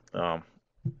solar.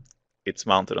 It's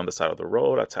mounted on the side of the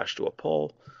road, attached to a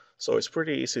pole. So it's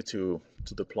pretty easy to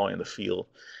deploy in the field.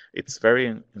 It's very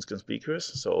inconspicuous,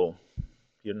 so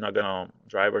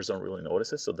drivers don't really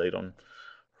notice it, so they don't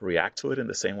react to it in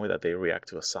the same way that they react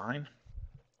to a sign.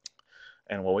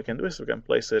 And what we can do is we can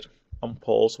place it on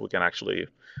poles. We can actually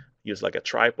use like a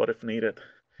tripod if needed.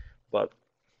 But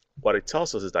what it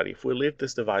tells us is that if we leave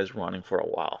this device running for a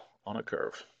while on a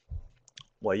curve,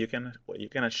 what you can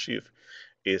achieve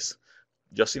is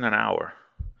just in an hour,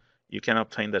 you can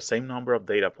obtain the same number of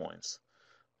data points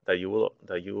that you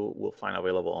will find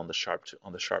available on the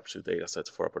Sharp2 data sets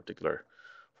for a particular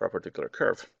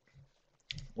curve.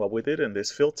 What we did in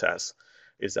this field test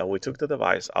is that we took the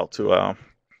device out to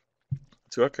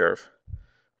a curve,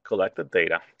 collected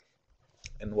data,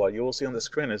 and what you will see on the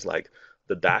screen is like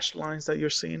the dashed lines that you're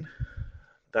seeing.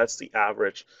 That's the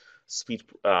average speed.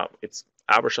 It's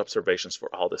average observations for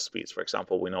all the speeds. For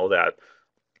example, we know that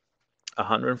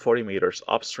 140 meters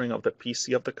upstream of the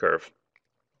PC of the curve,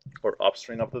 or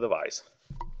upstream of the device,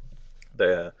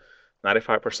 the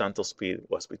 95th percentile speed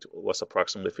was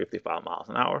approximately 55 miles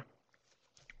an hour,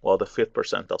 while the 5th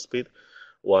percentile speed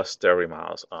was 30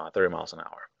 miles an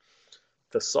hour.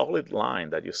 The solid line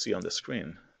that you see on the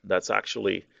screen, that's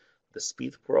actually the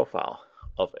speed profile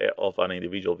of an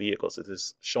individual vehicle. So it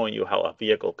is showing you how a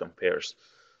vehicle compares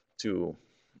to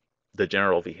the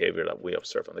general behavior that we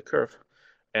observe on the curve.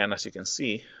 And as you can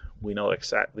see, we know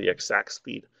the exact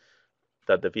speed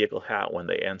that the vehicle had when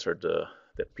they entered the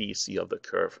PC of the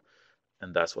curve,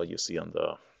 and that's what you see on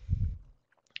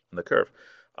the curve.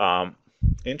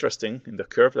 Interesting, in the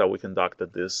curve that we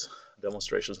conducted this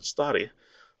demonstration study,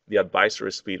 the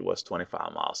advisory speed was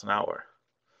 25 miles an hour.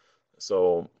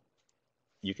 So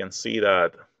you can see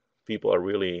that people are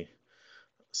really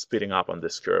speeding up on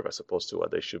this curve as opposed to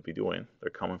what they should be doing. They're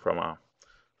coming from a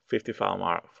 55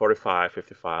 mile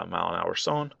an hour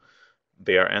zone.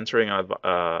 They are entering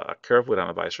a curve with an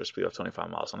advisory speed of 25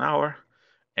 miles an hour,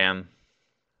 and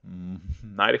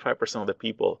 95% of the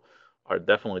people are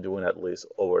definitely doing at least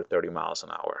over 30 miles an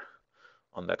hour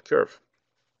on that curve.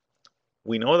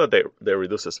 We know that they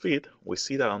reduce the speed. We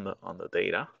see that on the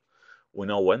data. We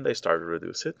know when they start to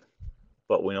reduce it,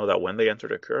 but we know that when they enter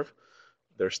the curve,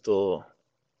 they're still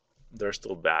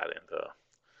bad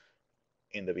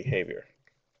in the behavior.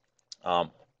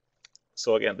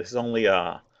 So again, this is only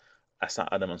a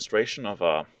demonstration of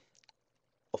a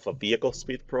vehicle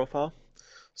speed profile.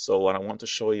 So what I want to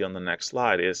show you on the next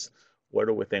slide is where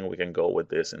do we think we can go with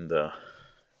this in the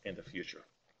future.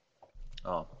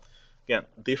 Again,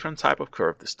 different type of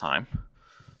curve this time.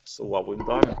 So what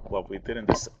we did in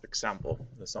this example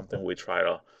is something we tried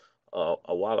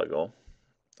a while ago,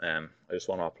 and I just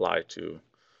want to apply to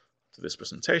this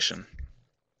presentation,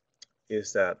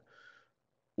 is that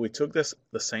we took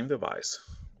the same device,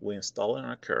 we installed it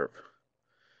on a curve,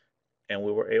 and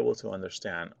we were able to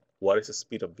understand what is the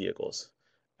speed of vehicles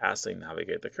as they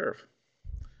navigate the curve.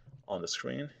 On the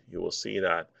screen, you will see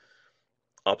that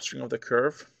upstream of the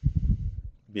curve,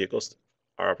 vehicles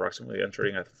are approximately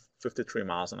entering at 53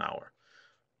 miles an hour.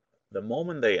 The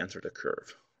moment they enter the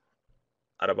curve,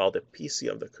 at about the PC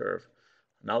of the curve,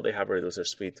 now they have reduced their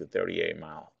speed to 38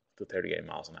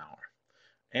 miles an hour.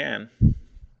 And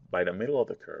by the middle of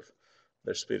the curve,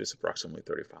 their speed is approximately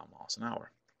 35 miles an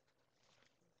hour.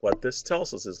 What this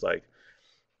tells us is like,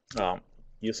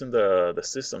 using the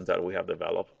system that we have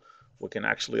developed, we can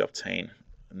actually obtain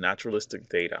naturalistic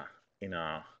data in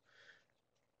a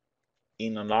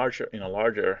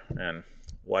larger and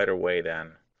wider way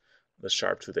than the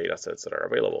Sharp2 data sets that are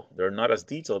available. They're not as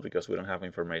detailed because we don't have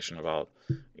information about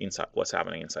what's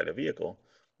happening inside the vehicle,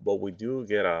 but we do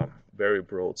get a very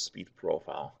broad speed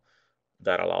profile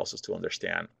that allows us to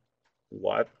understand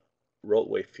what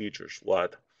roadway features,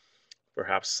 what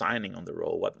perhaps signing on the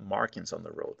road, what markings on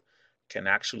the road can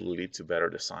actually lead to better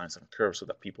designs and curves so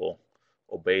that people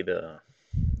obey the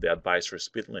advisory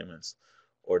speed limits,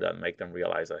 or that make them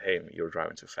realize that, hey, you're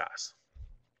driving too fast.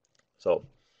 So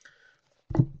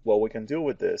what we can do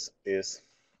with this is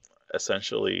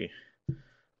essentially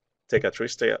take a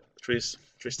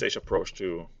three-stage approach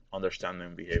to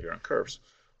understanding behavior and curves.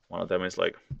 One of them is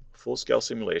like full-scale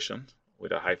simulation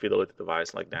with a high-fidelity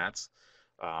device like NATS.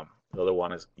 The other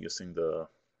one is using the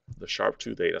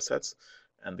Sharp2 data sets,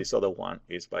 and this other one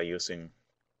is by using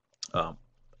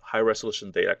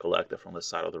high-resolution data collected from the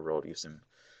side of the road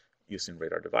using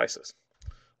radar devices.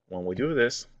 When we do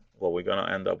this, what we're going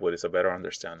to end up with is a better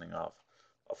understanding of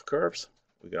curves.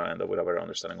 We're going to end up with a better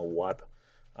understanding of what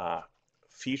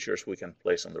features we can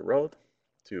place on the road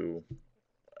to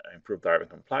improve driving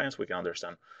compliance. We can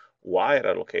understand why at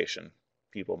a location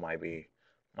people might be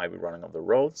running on the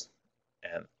roads,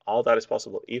 and all that is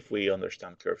possible if we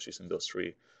understand curves using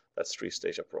that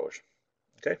three-stage approach.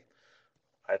 Okay,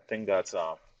 I think that's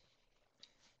all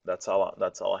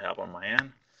I have on my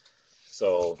end.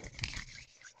 So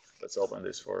let's open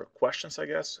this for questions, I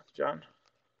guess, John.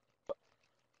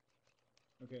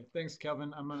 Okay, thanks,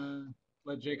 Kelvin. I'm gonna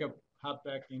let Jacob hop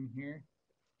back in here.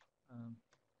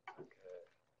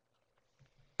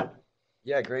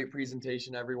 Yeah, great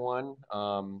presentation, everyone.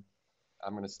 I'm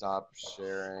going to stop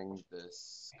sharing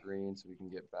this screen so we can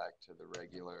get back to the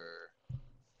regular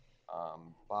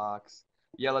box.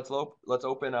 Yeah, let's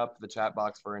open up the chat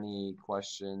box for any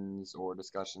questions or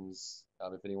discussions,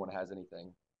 if anyone has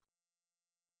anything.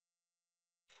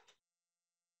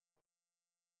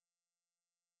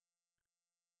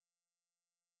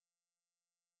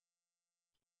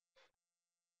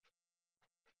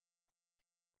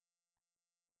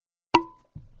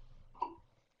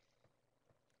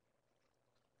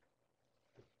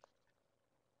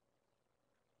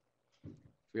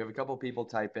 We have a couple people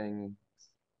typing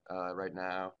right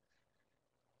now.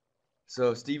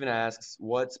 So Stephen asks,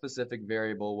 what specific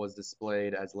variable was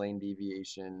displayed as lane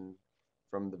deviation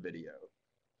from the video?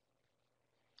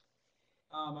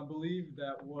 I believe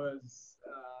that was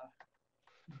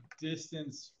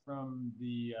distance from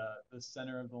the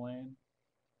center of the lane.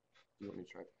 You want me to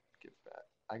try to get back?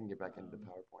 I can get back into the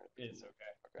PowerPoint. It's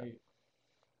okay. Okay.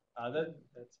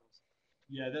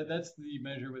 That's the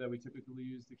measure that we typically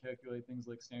use to calculate things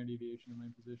like standard deviation and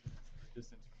lane position. It's the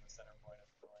distance from the center point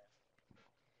of the lane.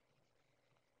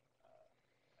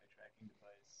 Eye tracking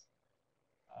device.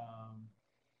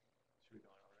 Should we go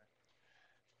in order?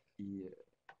 Yeah.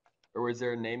 Or was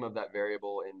there a name of that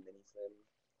variable in Minisim?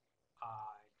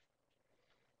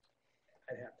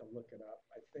 I'd have to look it up.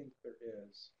 I think there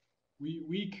is.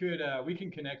 we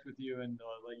can connect with you and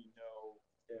let you know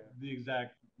the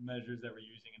exact measures that we're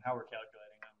using and how we're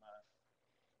calculating them.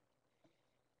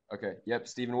 Okay. Yep.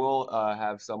 Stephen, we'll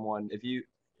have someone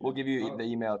we'll give you the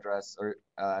email address or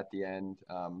at the end,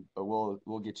 but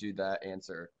we'll get you that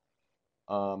answer.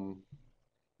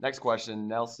 Next question,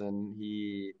 Nelson,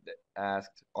 he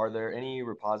asked, are there any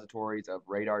repositories of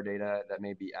radar data that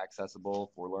may be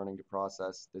accessible for learning to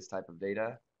process this type of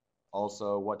data?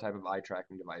 Also, what type of eye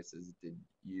tracking devices did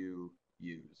you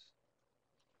use?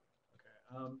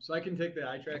 Okay, so I can take the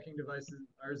eye tracking devices.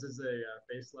 Ours is a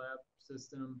face lab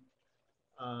system.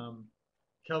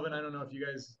 Kelvin, I don't know if you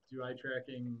guys do eye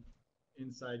tracking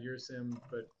inside your sim,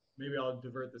 but maybe I'll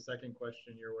divert the second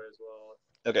question your way as well.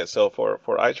 Okay, so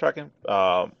for eye tracking,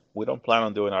 we don't plan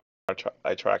on doing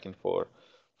eye tracking for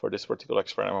this particular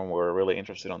experiment. We're really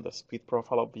interested on the speed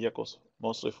profile of vehicles,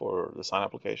 mostly for design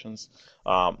applications.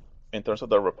 In terms of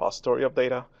the repository of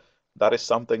data, that is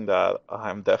something that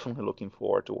I'm definitely looking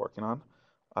forward to working on.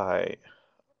 I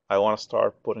I want to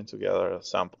start putting together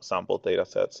sample data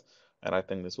sets, and I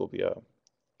think this will be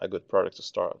a good project to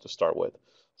start with.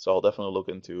 So I'll definitely look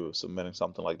into submitting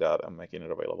something like that and making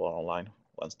it available online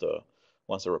once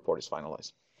the report is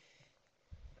finalized.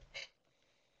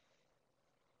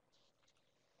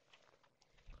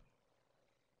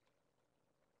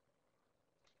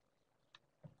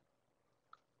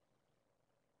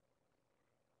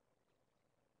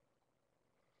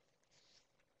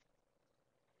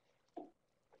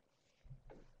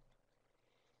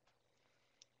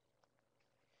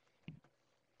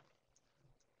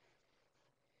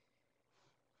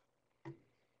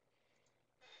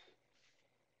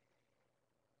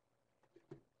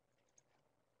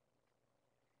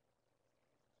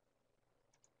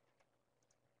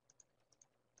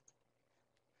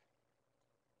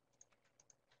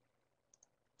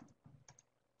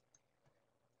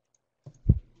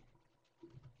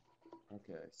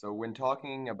 Okay, so when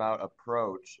talking about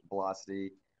approach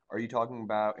velocity, are you talking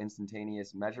about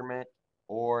instantaneous measurement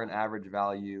or an average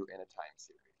value in a time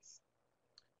series?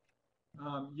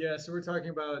 Yeah, so we're talking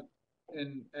about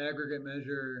an aggregate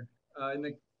measure in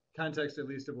the context, at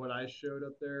least, of what I showed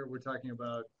up there. We're talking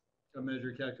about a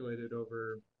measure calculated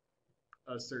over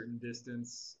a certain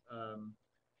distance.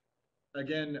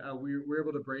 Again, we were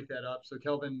able to break that up. So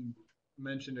Kelvin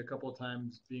mentioned a couple of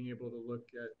times being able to look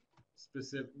at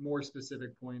more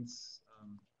specific points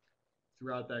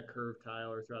throughout that curve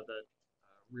tile or throughout that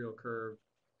real curve.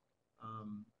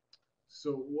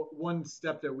 So one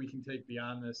step that we can take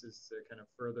beyond this is to kind of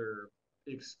further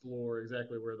explore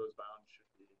exactly where those bounds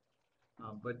should be.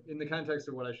 But in the context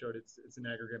of what I showed, it's an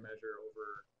aggregate measure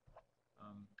over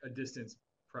a distance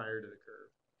prior to the curve.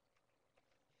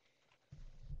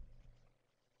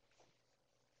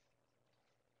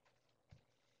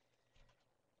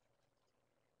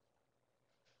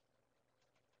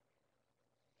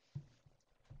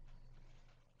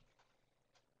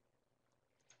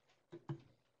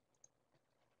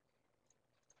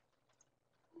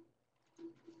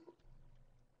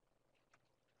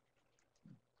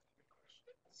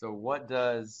 So what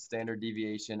does standard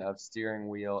deviation of steering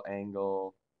wheel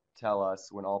angle tell us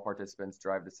when all participants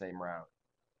drive the same route?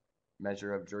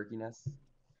 Measure of jerkiness?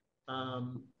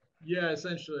 Yeah,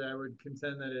 essentially, I would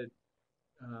contend that it,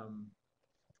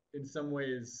 in some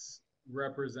ways,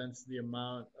 represents the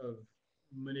amount of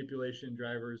manipulation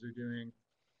drivers are doing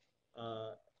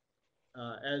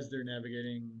as they're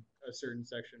navigating a certain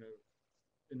section of,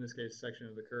 in this case, section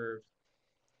of the curve.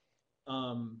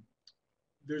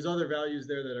 There's other values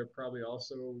there that are probably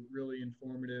also really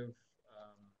informative,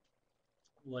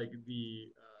 like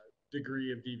the degree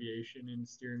of deviation in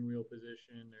steering wheel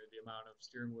position or the amount of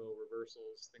steering wheel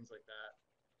reversals, things like that.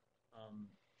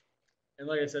 And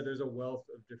like I said, there's a wealth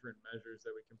of different measures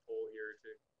that we can pull here to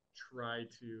try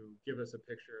to give us a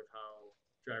picture of how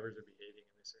drivers are behaving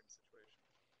in this certain situation.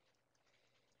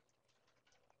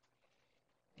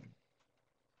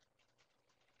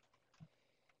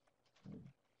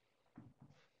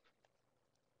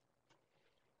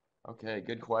 Okay,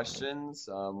 good questions.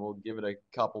 We'll give it a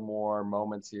couple more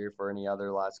moments here for any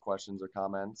other last questions or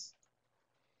comments.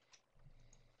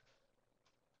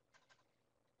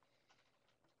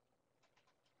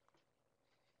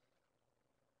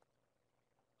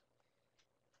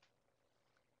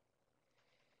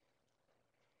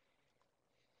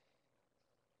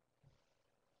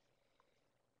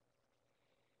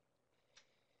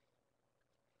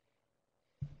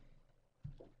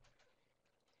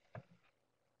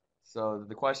 So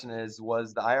the question is,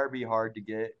 was the IRB hard to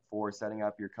get for setting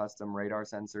up your custom radar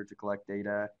sensor to collect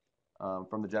data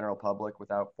from the general public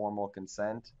without formal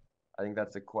consent? I think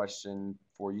that's a question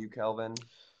for you, Kelvin.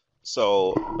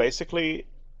 So basically,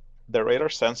 the radar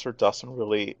sensor doesn't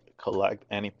really collect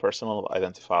any personal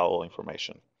identifiable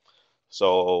information.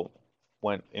 So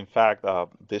when, in fact,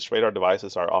 these radar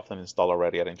devices are often installed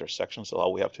already at intersections, so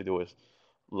all we have to do is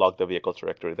log the vehicle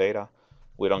trajectory data.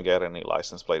 We don't get any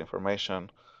license plate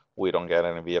information. We don't get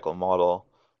any vehicle model.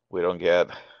 We don't get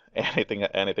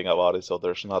anything about it. So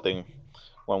there's nothing.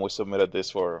 When we submitted this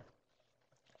for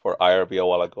IRB a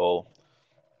while ago,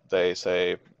 they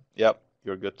say, "Yep,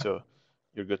 you're good to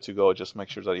go. Just make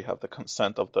sure that you have the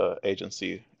consent of the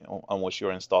agency on which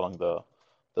you're installing the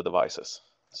devices."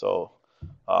 So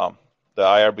the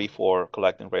IRB for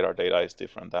collecting radar data is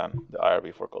different than the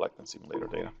IRB for collecting simulator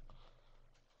data.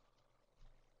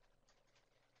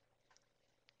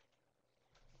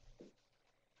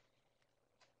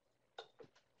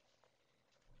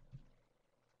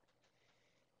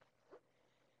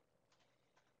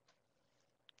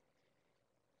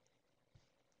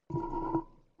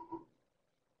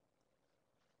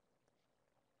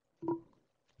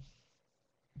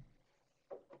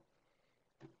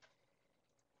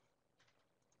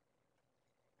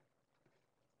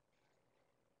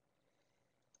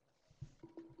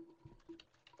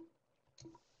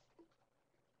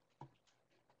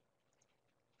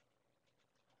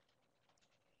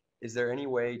 Is there any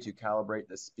way to calibrate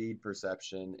the speed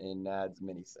perception in NAD's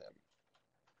minisim?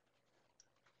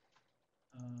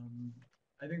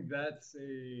 I think that's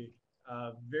a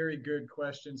very good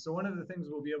question. So one of the things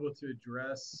we'll be able to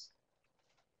address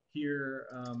here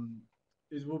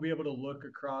is we'll be able to look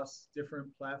across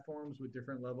different platforms with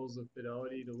different levels of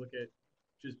fidelity to look at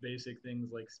just basic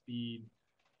things like speed.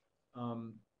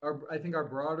 I think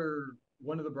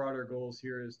one of the broader goals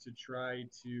here is to try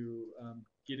to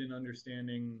get an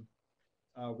understanding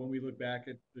when we look back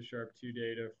at the SHARP2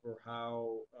 data for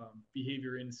how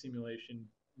behavior in simulation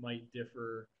might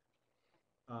differ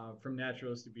from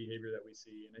naturalistic behavior that we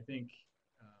see. And I think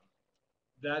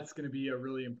that's going to be a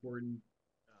really important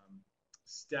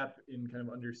step in kind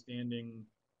of understanding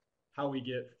how we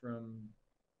get from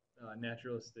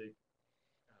naturalistic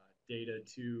data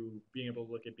to being able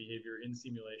to look at behavior in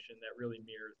simulation that really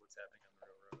mirrors what's happening on the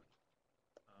railroad.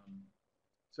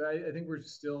 So I think we're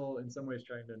still in some ways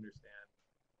trying to understand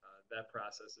that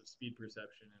process of speed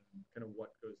perception and kind of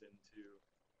what goes into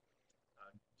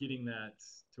getting that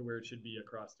to where it should be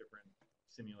across different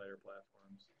simulator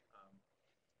platforms.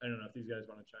 I don't know if these guys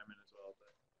want to chime in as well,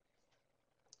 but.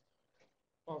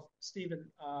 Well,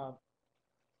 Stephen, I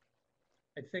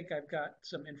think I've got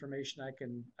some information I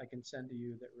can send to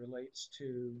you that relates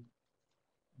to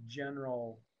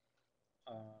general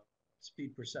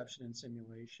speed perception and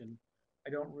simulation. I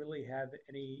don't really have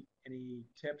any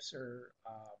tips or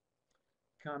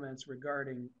comments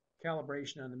regarding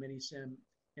calibration on the mini sim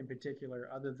in particular,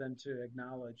 other than to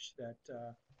acknowledge that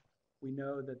we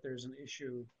know that there's an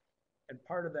issue, and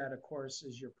part of that, of course,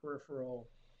 is your peripheral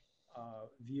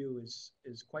view is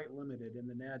quite limited. In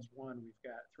the NADS 1, we've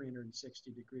got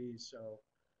 360 degrees, so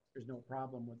there's no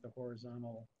problem with the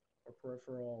horizontal or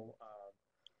peripheral,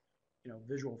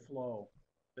 visual flow.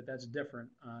 But that's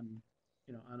different on,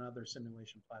 on other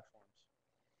simulation platforms.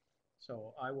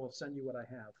 So I will send you what I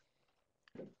have.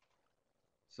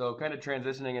 So kind of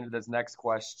transitioning into this next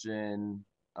question,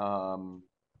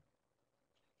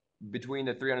 between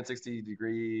the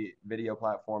 360-degree video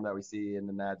platform that we see in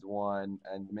the NADS 1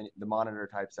 and the monitor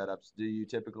type setups, do you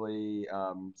typically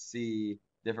see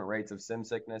different rates of sim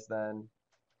sickness then?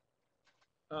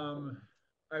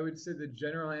 I would say the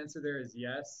general answer there is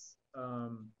yes.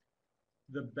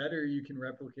 The better you can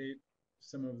replicate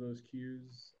some of those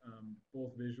cues,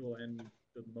 both visual and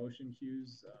the motion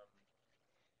cues,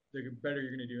 the better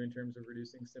you're going to do in terms of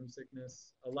reducing sim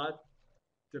sickness. A lot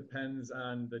depends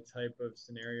on the type of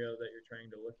scenario that you're trying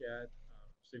to look at.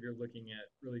 So if you're looking at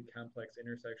really complex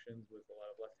intersections with a lot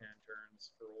of left-hand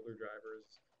turns for older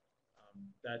drivers,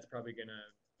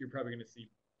 you're probably gonna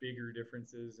see bigger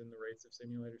differences in the rates of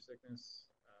simulator sickness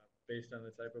based on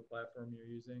the type of platform you're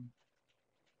using.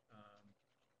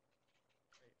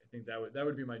 I think that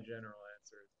would be my general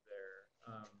answer there.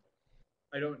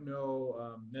 I don't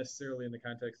know necessarily in the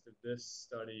context of this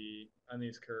study on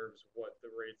these curves what the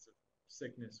rates of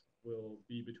sickness will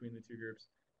be between the two groups.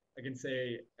 I can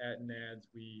say at NADS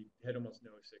we had almost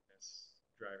no sickness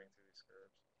driving through these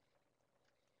curves.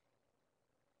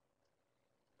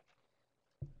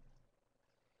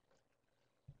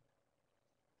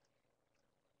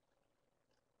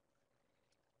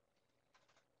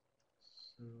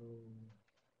 So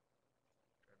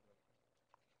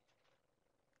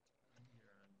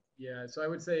yeah, so I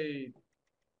would say,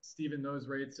 Stephen, those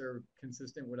rates are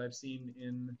consistent with what I've seen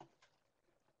in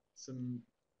some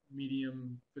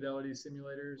medium fidelity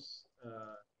simulators,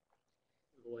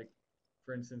 like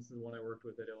for instance the one I worked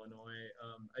with at Illinois.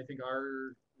 I think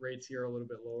our rates here are a little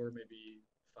bit lower, maybe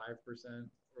 5%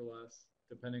 or less,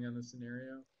 depending on the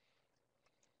scenario.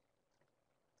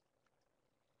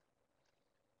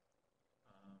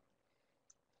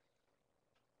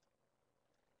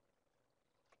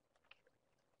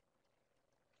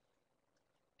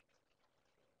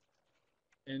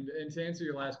 And to answer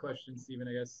your last question, Stephen,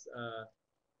 I guess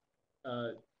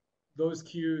those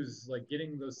cues, like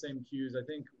getting those same cues, I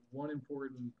think one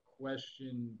important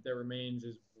question that remains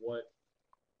is what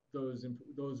those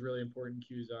really important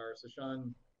cues are. So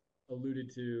Shawn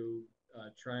alluded to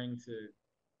trying to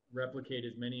replicate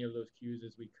as many of those cues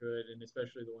as we could, and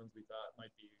especially the ones we thought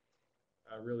might be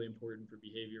really important for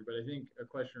behavior. But I think a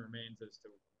question remains as to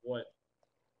what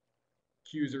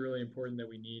cues are really important that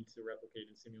we need to replicate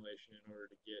in simulation in order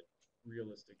to get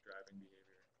realistic driving behavior.